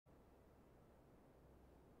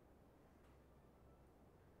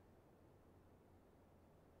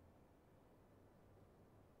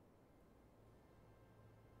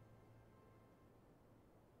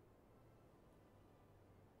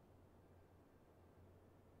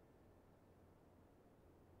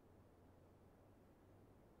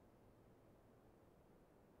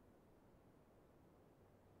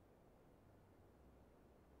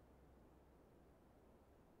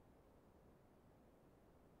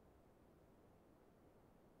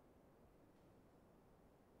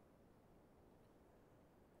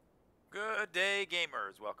Good day,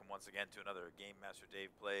 gamers. Welcome once again to another Game Master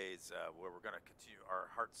Dave Plays, where we're going to continue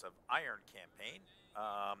our Hearts of Iron campaign.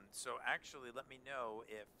 So actually, let me know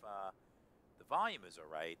if the volume is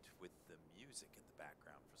all right with the music in the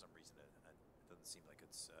background. For some reason, it doesn't seem like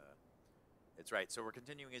it's right. So we're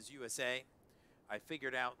continuing as USA. I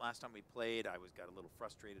figured out last time we played, got a little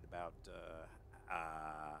frustrated about.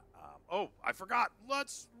 Oh, I forgot.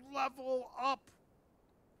 Let's level up.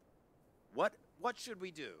 What should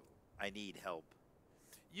we do? I need help.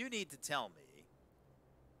 You need to tell me,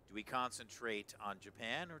 do we concentrate on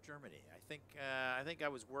Japan or Germany? I think I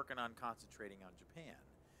was working on concentrating on Japan.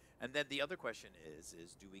 And then the other question is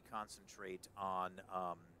do we concentrate on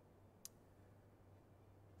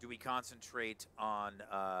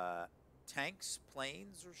tanks,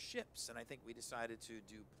 planes, or ships? And I think we decided to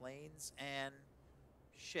do planes and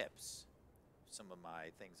ships. Some of my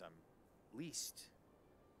things I'm least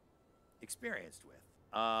experienced with.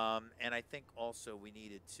 And I think also we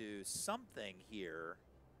needed to, something here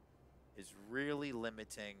is really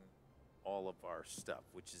limiting all of our stuff,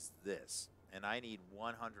 which is this. And I need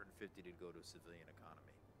 150 to go to civilian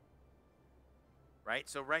economy. Right?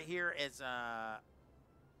 So right here is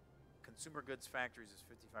consumer goods factories is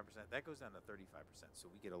 55%. That goes down to 35%. So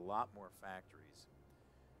we get a lot more factories.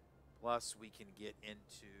 Plus we can get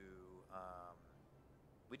into...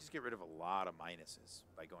 we just get rid of a lot of minuses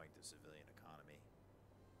by going to civilian economy.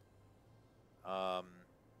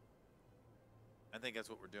 I think that's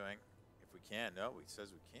what we're doing. If we can. No, it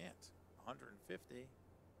says we can't. 150.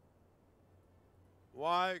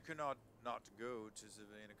 Why cannot not go to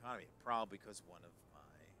civilian economy? Probably because one of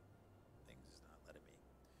my things is not letting me.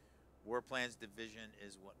 War plans division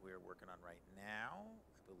is what we're working on right now,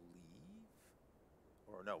 I believe.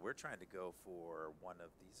 Or no, we're trying to go for one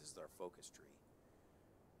of these. This is our focus tree.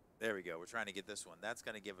 There we go. We're trying to get this one. That's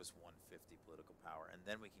going to give us 150 political power, and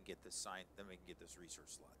then we can get this sign. Then we can get this research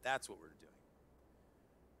slot. That's what we're doing.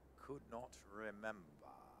 Could not remember.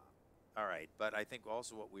 All right, but I think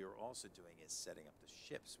also what we were also doing is setting up the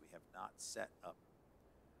ships. We have not set up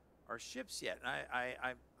our ships yet, and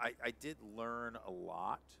I did learn a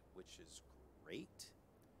lot, which is great.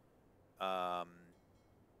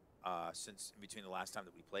 Since between the last time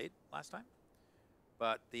that we played last time.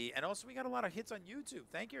 But and also we got a lot of hits on YouTube.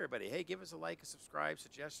 Thank you, everybody. Hey, give us a like, a subscribe,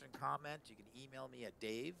 suggestion, comment. You can email me at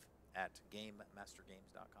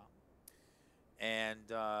dave@gamemastergames.com. And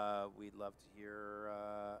we'd love to hear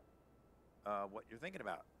what you're thinking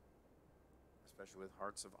about, especially with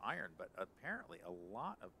Hearts of Iron. But apparently a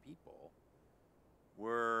lot of people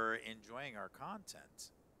were enjoying our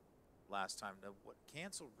content last time.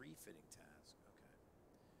 Cancel refitting task. Okay.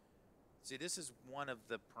 See, this is one of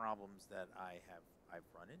the problems that I've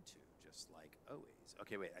run into, just like always.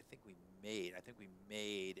 Okay, wait, I think we made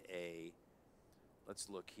a, let's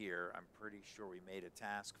look here. I'm pretty sure we made a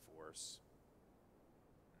task force.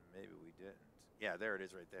 Maybe we didn't. Yeah, there it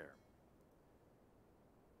is right there.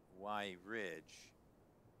 Y Ridge.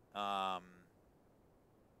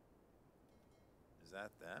 Is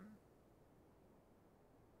that them?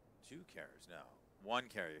 2 carriers, no. 1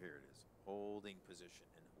 carrier, here it is. Holding position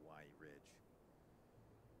in Hawaii Ridge.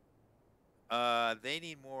 They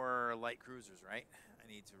need more light cruisers, right? I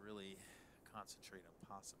need to really concentrate on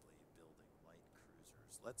possibly building light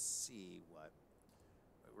cruisers. Let's see what...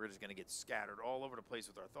 We're just going to get scattered all over the place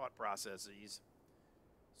with our thought processes.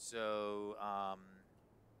 So,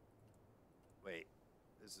 wait.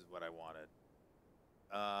 This is what I wanted.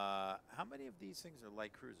 How many of these things are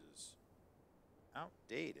light cruisers?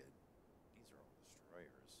 Outdated. These are all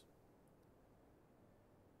destroyers.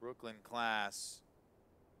 Brooklyn class...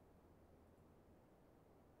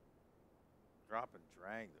 Drop and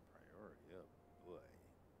drag the priority. Oh boy.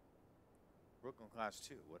 Brooklyn class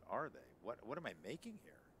 2. What are they? What am I making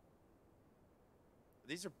here?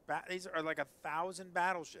 These are like 1,000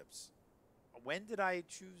 battleships. When did I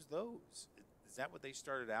choose those? Is that what they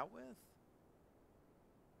started out with?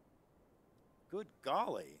 Good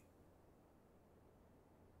golly.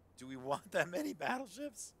 Do we want that many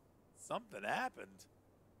battleships? Something happened.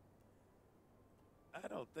 I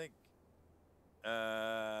don't think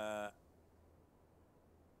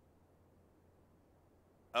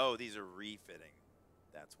oh, these are refitting.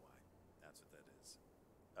 That's why. That's what that is.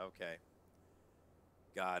 Okay.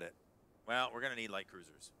 Got it. Well, we're going to need light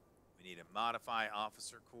cruisers. We need a modify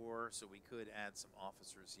officer corps, so we could add some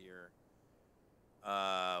officers here.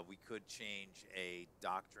 We could change a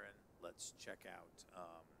doctrine. Let's check out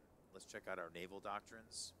our naval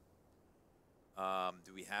doctrines.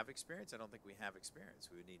 Do we have experience? I don't think we have experience.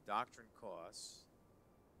 We would need doctrine costs,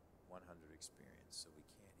 100 experience, so we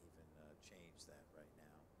can't even change that right now.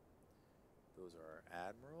 Those are our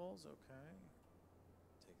admirals, okay.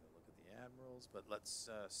 Taking a look at the admirals, but let's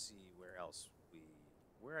see where else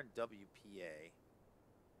we're in WPA.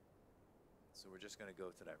 So we're just going to go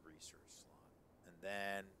to that research slot. And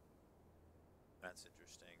then, that's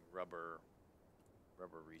interesting, rubber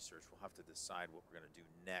research. We'll have to decide what we're going to do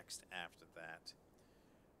next after that.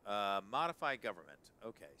 Modify government.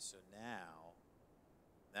 Okay, so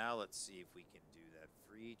now let's see if we can do that.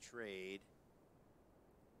 Free trade,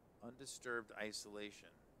 undisturbed isolation.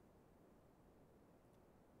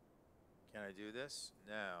 Can I do this?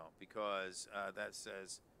 No, because that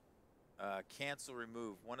says cancel,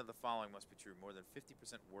 remove. One of the following must be true. More than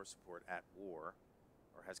 50% war support at war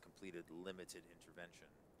or has completed limited intervention.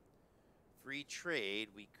 Free trade,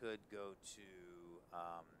 we could go to,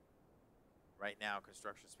 right now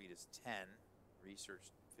construction speed is 10,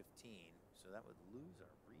 research 15, so that would lose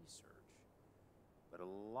our research. But a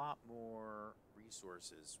lot more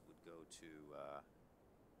resources would go to,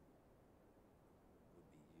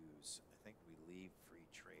 would be used. I think we leave free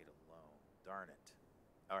trade alone. Darn it.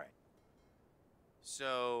 All right.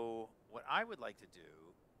 So what I would like to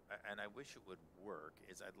do, and I wish it would work,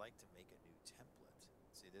 is I'd like to make a new template.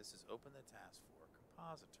 See, this is open the task for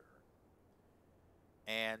compositor.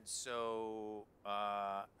 And so,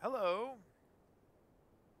 hello.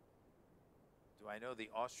 Do I know the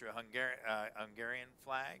Austria-Hungarian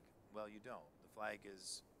flag? Well, you don't. The flag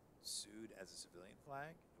is sued as a civilian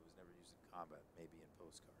flag. It was never used in combat, maybe in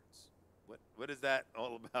postcards. What is that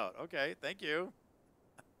all about? Okay, thank you.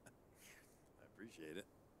 I appreciate it.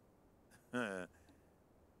 No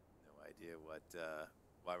idea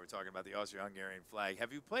why we're talking about the Austro-Hungarian flag.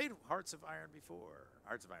 Have you played Hearts of Iron before?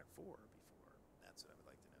 Hearts of Iron 4 before? That's what I would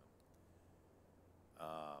like to know.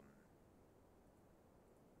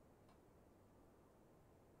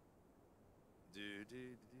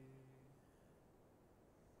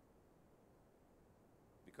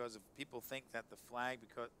 Because if people think that the flag,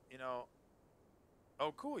 because, you know,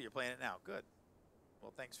 oh, cool, you're playing it now. Good.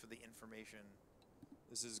 Well, thanks for the information.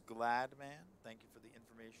 This is Gladman. Thank you for the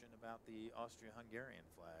information about the Austria-Hungarian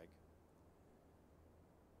flag.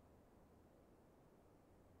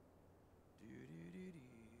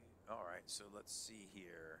 All right, so let's see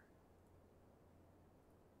here.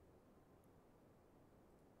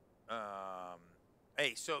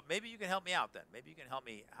 Hey, so maybe you can help me out then. Maybe you can help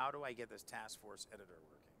me. How do I get this task force editor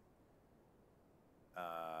working?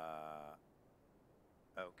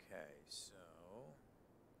 Okay, so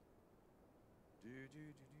where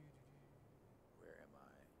am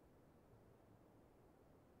I?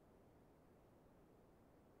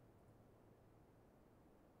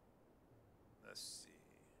 Let's see.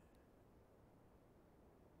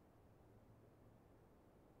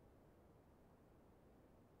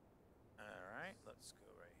 All right, let's go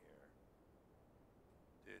right here.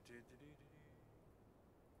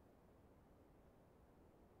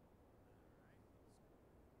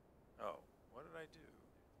 Oh, what did I do?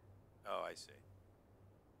 Oh, I see.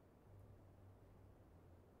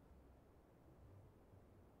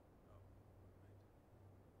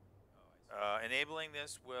 Enabling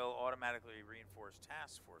this will automatically reinforce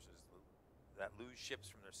task forces that lose ships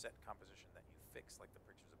from their set composition that you fix, like the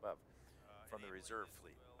pictures above, from the reserve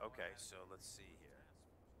fleet. Okay, so let's see here.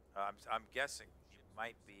 I'm guessing you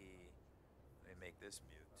might be. Let me make this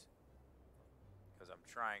mute because I'm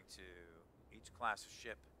trying to. Each class of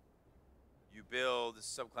ship you build a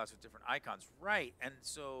subclass with different icons, right? And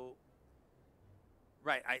so,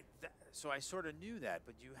 right, so I sort of knew that,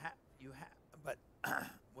 but but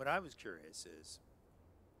what I was curious is,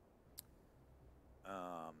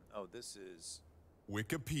 oh, this is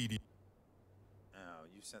Wikipedia. Oh,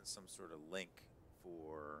 you sent some sort of link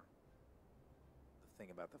for the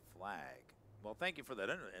thing about the flag. Well, thank you for that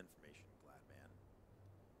information, Gladman.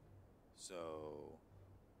 So,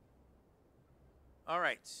 all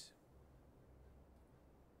right. So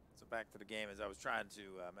back to the game as I was trying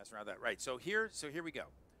to mess around with that. Right. So here we go.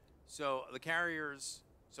 So the carriers.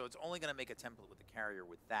 So it's only going to make a template with the carrier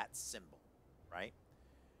with that symbol, right?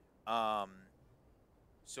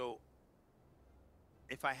 So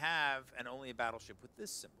if I have only a battleship with this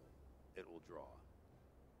symbol, it will draw,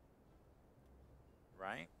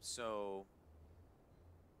 right? So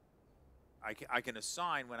I can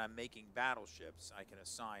assign when I'm making battleships, I can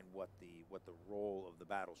assign what the role of the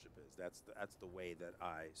battleship is. That's the way that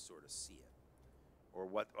I sort of see it, or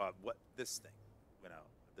what this thing, you know,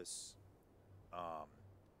 this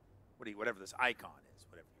whatever this icon is,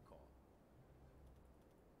 whatever you call it.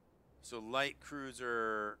 So light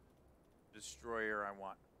cruiser, destroyer, I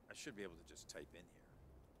should be able to just type in here.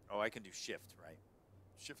 Oh, I can do shift, right?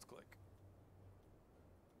 Shift click.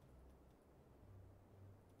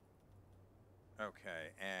 Okay,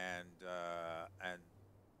 and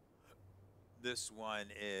this one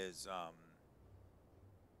is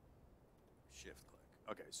shift click.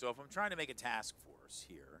 Okay, so if I'm trying to make a task force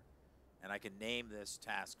here, and I can name this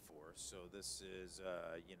task force, so this is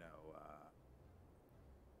you know,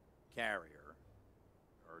 carrier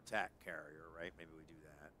or attack carrier, right? Maybe we do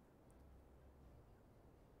that.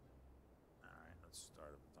 All right, let's start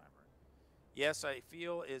up the timer. Yes, I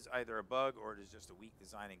feel is either a bug or it is just a weak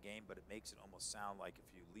design in game, but it makes it almost sound like if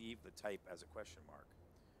you leave the type as a question mark.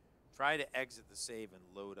 Try to exit the save and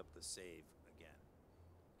load up the save again.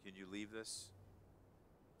 Can you leave this?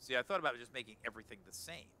 See, I thought about just making everything the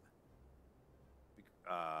same.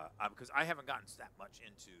 Because I haven't gotten that much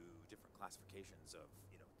into different classifications of,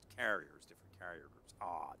 you know, carriers, different carrier groups.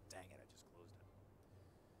 Aw, dang it, I just closed it.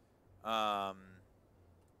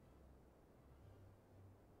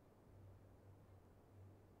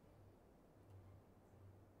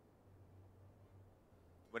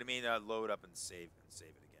 What do you mean load up and save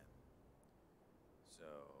it again? So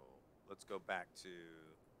let's go back to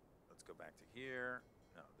here.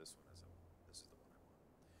 No, this one is this is the one I want.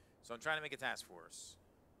 So I'm trying to make a task force.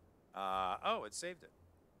 Oh, it saved it.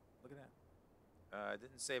 Look at that. It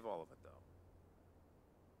didn't save all of it though.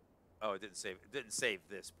 Oh, it didn't save. It didn't save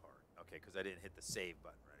this part. Okay, because I didn't hit the save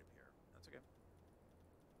button right up here. That's okay.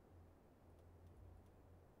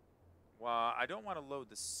 Well, I don't want to load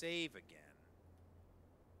the save again.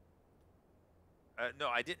 No,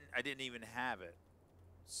 I didn't. I didn't even have it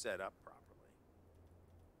set up properly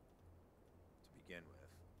to begin with.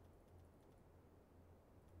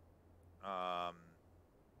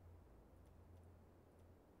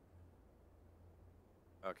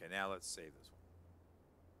 Okay, now let's save this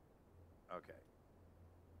one. Okay.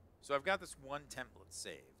 So I've got this one template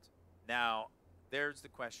saved. Now, there's the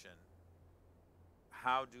question.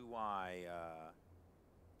 How do I...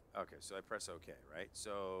 okay, so I press OK, right?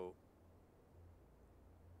 So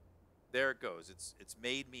there it goes. It's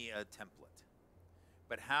made me a template.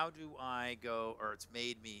 But how do I go... Or it's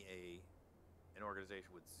made me an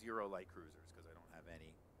organization with 0 light cruisers because I don't have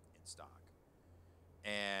any in stock.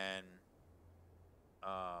 And...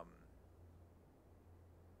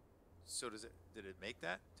 so did it make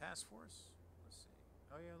that task force? Let's see.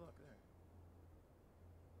 Oh yeah, look there.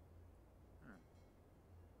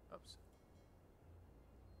 Oops.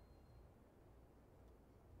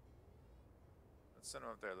 Let's send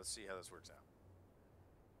them up there. Let's see how this works out.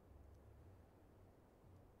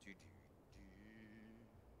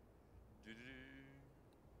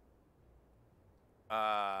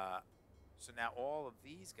 So now all of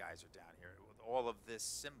these guys are down here with all of this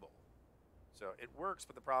symbol. So it works,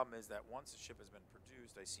 but the problem is that once a ship has been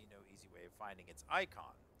produced, I see no easy way of finding its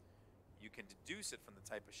icon. You can deduce it from the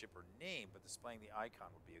type of ship or name, but displaying the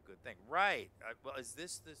icon would be a good thing. Right. Well, is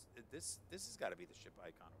this has got to be the ship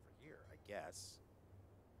icon over here, I guess.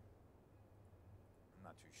 I'm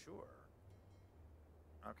not too sure.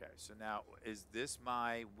 Okay, so now is this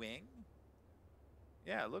my wing?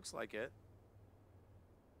 Yeah, it looks like it.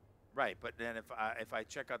 Right, but then if I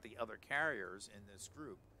check out the other carriers in this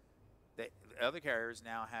group, the other carriers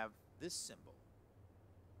now have this symbol.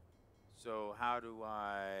 So how do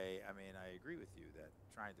I mean, I agree with you that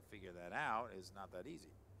trying to figure that out is not that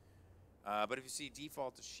easy. But if you see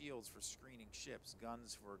default to shields for screening ships,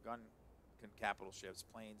 guns for gun capital ships,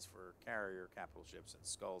 planes for carrier capital ships, and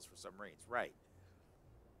skulls for submarines. Right.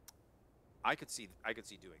 I could see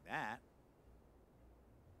doing that.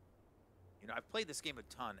 You know, I've played this game a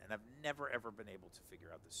ton, and I've never ever been able to figure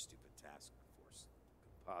out this stupid task force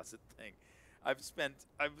composite thing. I've spent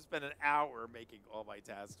an hour making all my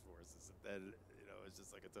task forces, and then, you know, it's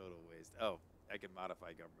just like a total waste. Oh, I can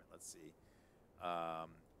modify government. Let's see.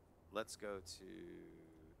 Let's go to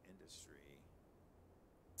industry.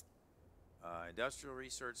 Industrial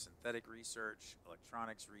research, synthetic research,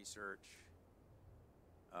 electronics research.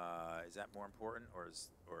 Is that more important, or is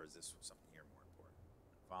this something here more important?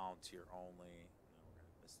 Volunteer only. No,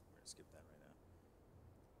 we're gonna skip that right now.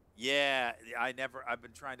 Yeah, I've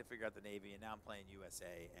been trying to figure out the Navy, and now I'm playing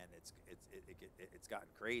USA, and it's gotten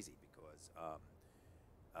crazy because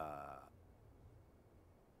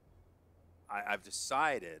I've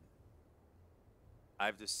decided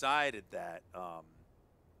that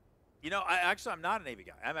you know, I'm not a Navy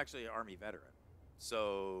guy. I'm actually an Army veteran.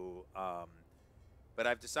 So but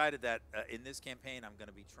I've decided that in this campaign I'm going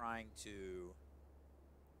to be trying to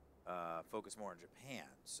focus more on Japan.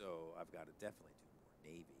 So I've got to definitely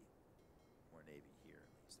do more Navy here at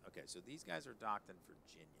least. Okay, so these guys are docked in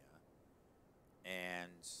Virginia,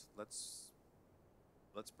 and let's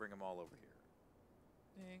bring them all over here.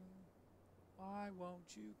 Ding! Why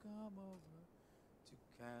won't you come over to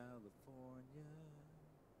California.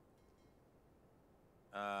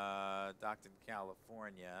 Docked in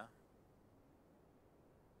California.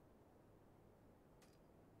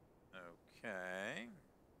 Okay.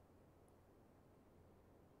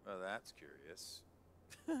 Well, that's curious.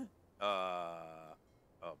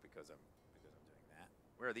 Oh, because I'm doing that.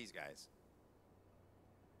 Where are these guys?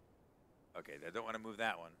 Okay, I don't want to move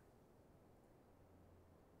that one.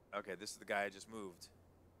 Okay, this is the guy I just moved.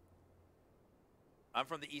 I'm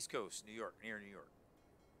from the East Coast, New York, near New York.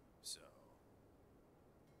 So,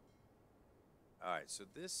 all right. So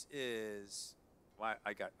this is why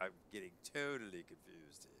I'm getting totally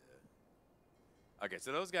confused here. Okay,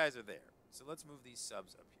 so those guys are there. So let's move these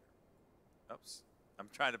subs up here. Oops, I'm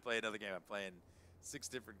trying to play another game. I'm playing 6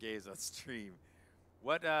 different games on stream.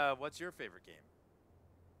 What's your favorite game?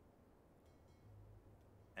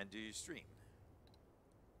 And do you stream?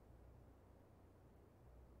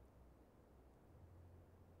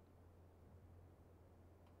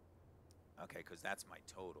 Okay, because that's my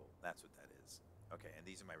total. That's what that is. Okay, and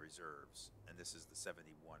these are my reserves. And this is the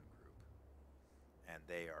 71 group. And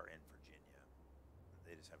they are in Virginia.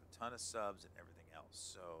 They just have a ton of subs and everything else.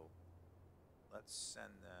 So let's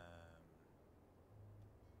send them.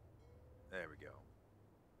 There we go.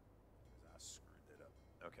 I screwed it up.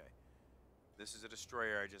 Okay. This is a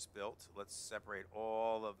destroyer I just built. Let's separate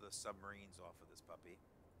all of the submarines off of this puppy.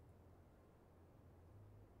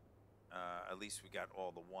 At least we got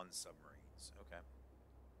all the 1 submarines. Okay.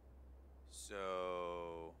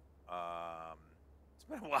 So, it's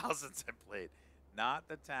been a while since I played. Not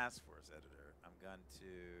the task force editor. I'm going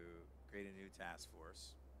to create a new task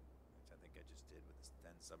force, which I think I just did with the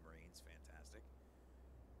 10 submarines. Fantastic.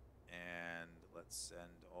 And let's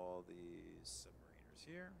send all these submariners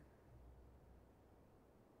here.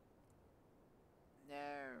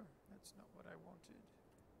 No, that's not what I wanted.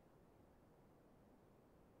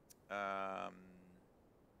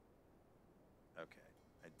 Okay,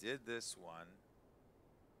 I did this one.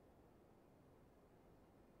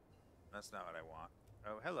 That's not what I want.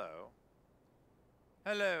 Oh, hello.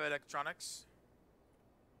 Hello, electronics.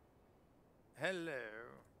 Hello.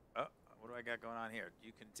 Oh, what do I got going on here?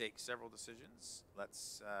 You can take several decisions.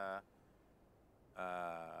 Let's,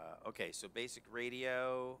 okay, so basic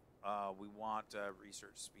radio. We want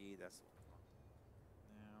research speed. That's the one we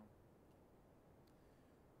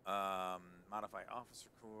want. No. Modify officer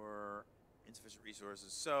corps. Insufficient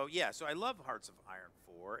resources. So, yeah, so I love Hearts of Iron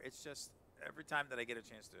 4. It's just every time that I get a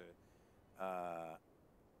chance to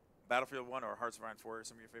Battlefield 1 or Hearts of Iron 4 are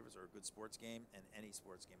some of your favorites, or a good sports game, and any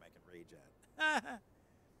sports game I can rage at.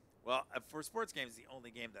 Well, for sports games, the only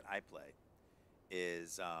game that I play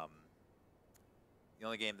is the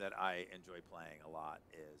only game that I enjoy playing a lot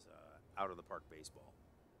is Out of the Park Baseball.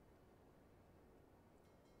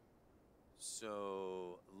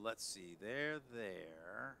 So let's see, they're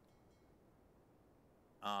there.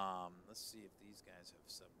 Let's see if these guys have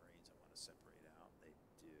submarines I want to separate out. They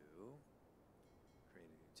do. Create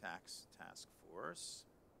a new task force.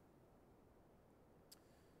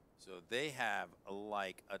 So they have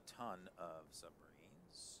like a ton of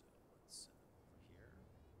submarines. So let's send them over here.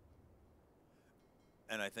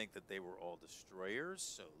 And I think that they were all destroyers,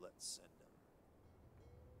 so let's send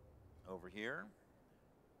them over here.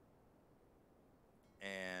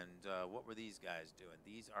 And what were these guys doing?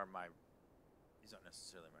 These aren't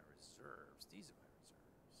necessarily my reserves. These are my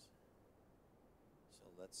reserves. So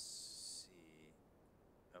let's see.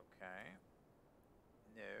 Okay.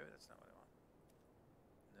 No, that's not what I want.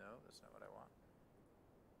 No, that's not what I want.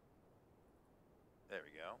 There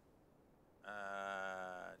we go.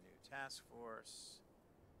 New task force.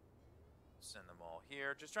 Send them all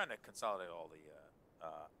here. Just trying to consolidate all the...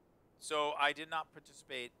 so I did not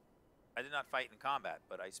participate... I did not fight in combat,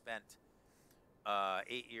 but I spent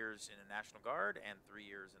 8 years in the National Guard and 3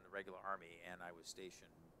 years in the regular army, and I was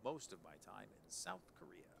stationed most of my time in South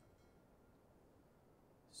Korea.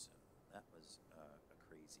 So that was a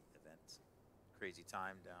crazy event, crazy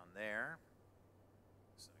time down there.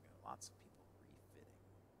 So I got lots of people refitting.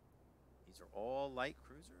 These are all light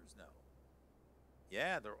cruisers? No.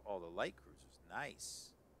 Yeah, they're all the light cruisers. Nice.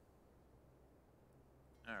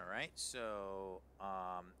 All right, so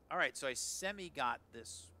I semi got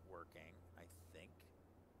this working, I think.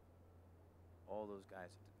 All those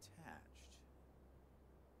guys have detached.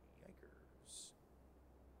 Yikers.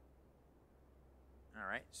 All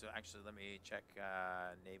right, so actually let me check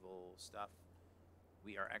naval stuff.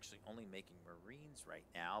 We are actually only making Marines right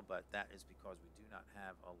now, but that is because we do not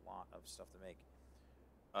have a lot of stuff to make.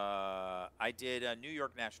 I did New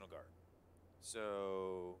York National Guard.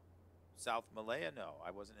 So... South Malaya? No,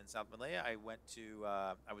 I wasn't in South Malaya. I went to,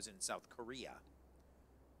 I was in South Korea.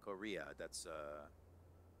 Korea. That's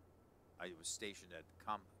I was stationed at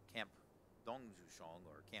Camp Dongjushong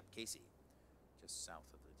or Camp Casey, just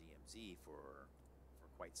south of the DMZ for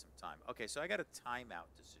quite some time. Okay, so I got a timeout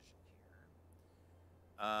decision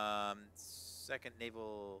here. Second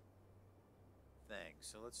naval thing.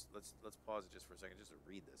 So let's pause it just for a second, just to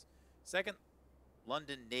read this. Second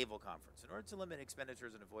London Naval Conference. In order to limit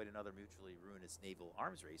expenditures and avoid another mutually ruinous naval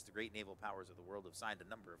arms race, the great naval powers of the world have signed a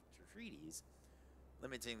number of treaties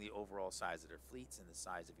limiting the overall size of their fleets and the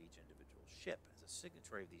size of each individual ship. As a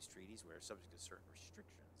signatory of these treaties, we are subject to certain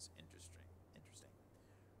restrictions. Interesting.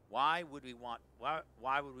 Why would we want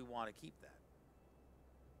to keep that?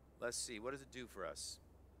 Let's see. What does it do for us?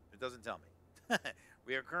 It doesn't tell me.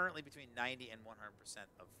 We are currently between 90 and 100%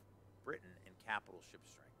 of Britain in capital ship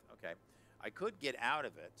strength. Okay. I could get out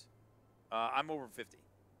of it. I'm over 50.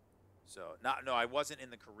 So, no, I wasn't in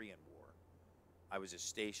the Korean War. I was just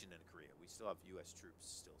stationed in Korea. We still have U.S. troops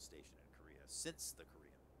still stationed in Korea since the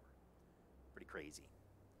Korean War. Pretty crazy.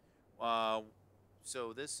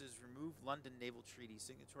 So this is remove London Naval Treaty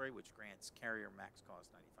signatory, which grants carrier max cost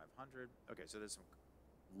 9,500. Okay, so there's some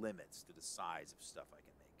limits to the size of stuff I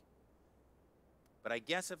can make. But I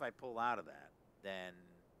guess if I pull out of that, then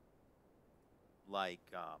like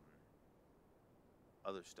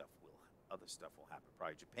other stuff will happen.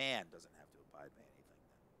 Probably Japan doesn't have to abide by anything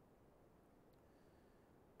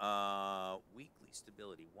then. Weekly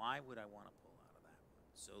stability. Why would I want to pull out of that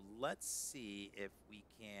one? So let's see if we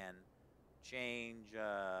can change.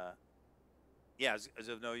 Yeah, is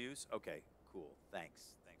of no use? Okay, cool.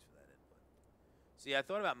 Thanks for that input. See, I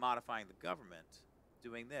thought about modifying the government,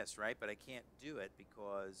 doing this, right? But I can't do it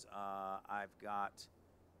because I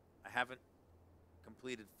haven't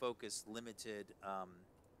completed focus limited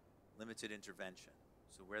intervention.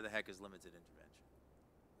 So where the heck is limited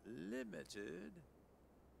intervention? Limited.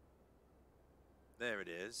 There it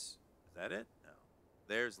is. Is that it? No.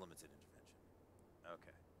 There's limited intervention.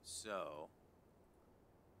 Okay. So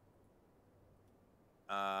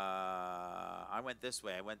I went this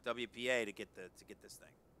way. I went WPA to get this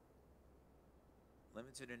thing.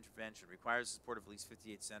 Limited intervention requires the support of at least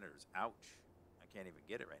 58 senators. Ouch. I can't even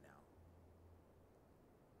get it right now.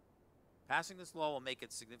 Passing this law will make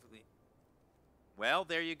it significantly... Well,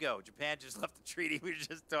 there you go. Japan just left the treaty we were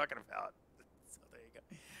just talking about. So there you go.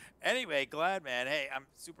 Anyway, glad, man. Hey, I'm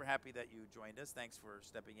super happy that you joined us. Thanks for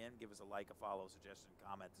stepping in. Give us a like, a follow, suggestion,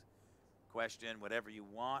 comment, question, whatever you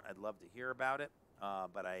want. I'd love to hear about it,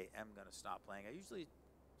 but I am going to stop playing. I usually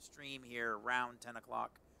stream here around 10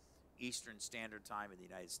 o'clock Eastern Standard Time in the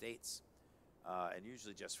United States, and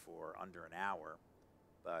usually just for under an hour.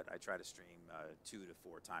 But I try to stream 2 to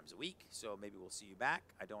 4 times a week, so maybe we'll see you back.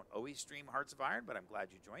 I don't always stream Hearts of Iron, but I'm glad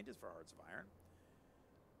you joined us for Hearts of Iron.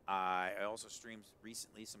 I also streamed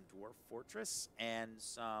recently some Dwarf Fortress and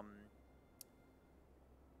some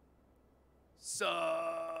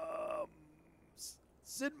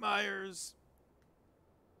Sid Meier's.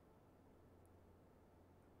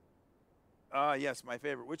 Yes, my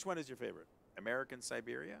favorite. Which one is your favorite? American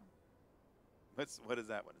Siberia? What is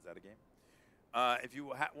that one? Is that a game? If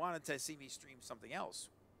you wanted to see me stream something else,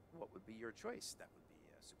 what would be your choice? That would be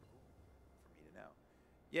super cool for me to know.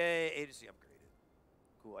 Yay, agency upgraded.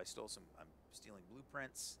 Cool, I'm stealing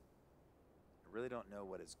blueprints. I really don't know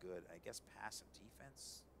what is good. I guess passive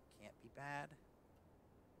defense can't be bad.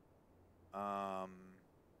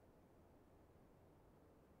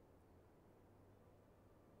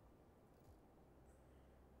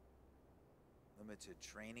 Limited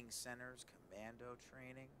training centers, commando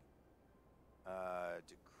training.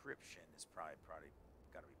 Decryption is probably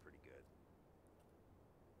got to be pretty good.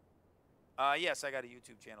 Yes, I got a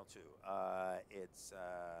YouTube channel too. It's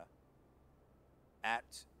at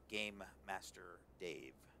Game Master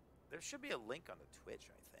Dave. There should be a link on the Twitch,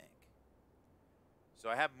 I think. So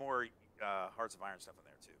I have more Hearts of Iron stuff on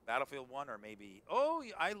there too. Battlefield 1 or maybe. Oh,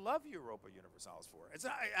 I love Europa Universalis 4. It's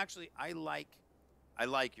not, actually I like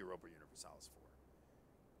Europa Universalis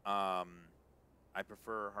 4. I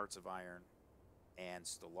prefer Hearts of Iron and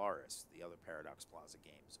Stellaris, the other Paradox Plaza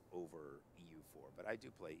games, over EU4. But I do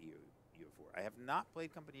play EU4. I have not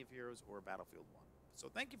played Company of Heroes or Battlefield 1. So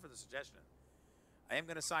thank you for the suggestion. I am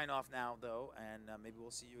going to sign off now, though, and maybe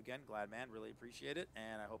we'll see you again. Glad, man. Really appreciate it,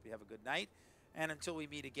 and I hope you have a good night. And until we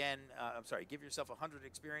meet again, give yourself 100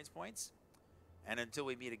 experience points. And until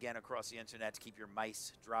we meet again across the internet, keep your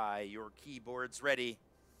mice dry, your keyboards ready,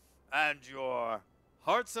 and your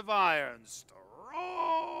Hearts of Iron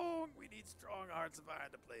strong. We need strong Hearts of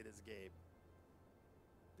Iron to play this game.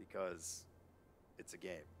 Because it's a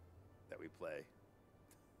game that we play.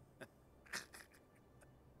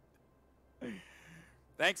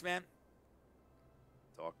 Thanks, man.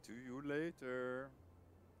 talk to you later.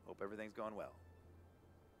 Hope everything's going well.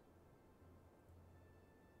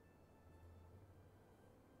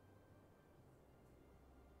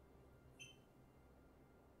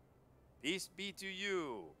 Peace be to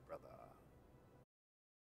you, brother.